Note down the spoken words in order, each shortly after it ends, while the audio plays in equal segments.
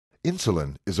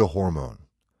Insulin is a hormone.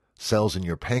 Cells in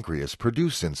your pancreas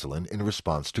produce insulin in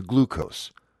response to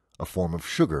glucose, a form of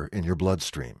sugar in your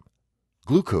bloodstream.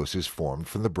 Glucose is formed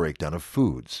from the breakdown of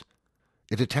foods.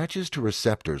 It attaches to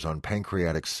receptors on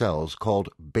pancreatic cells called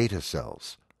beta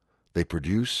cells. They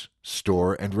produce,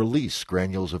 store, and release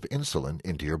granules of insulin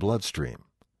into your bloodstream.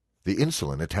 The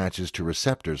insulin attaches to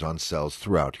receptors on cells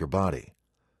throughout your body.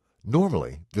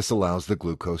 Normally, this allows the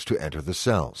glucose to enter the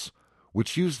cells,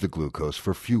 which use the glucose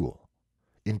for fuel.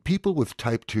 In people with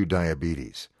type 2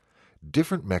 diabetes,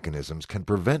 different mechanisms can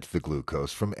prevent the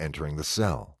glucose from entering the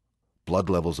cell. Blood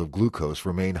levels of glucose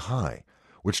remain high,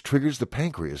 which triggers the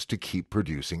pancreas to keep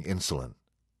producing insulin.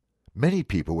 Many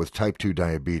people with type 2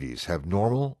 diabetes have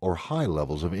normal or high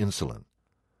levels of insulin.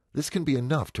 This can be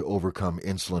enough to overcome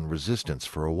insulin resistance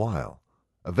for a while.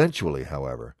 Eventually,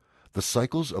 however, the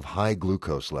cycles of high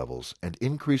glucose levels and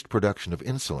increased production of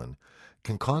insulin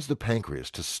can cause the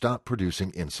pancreas to stop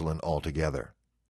producing insulin altogether.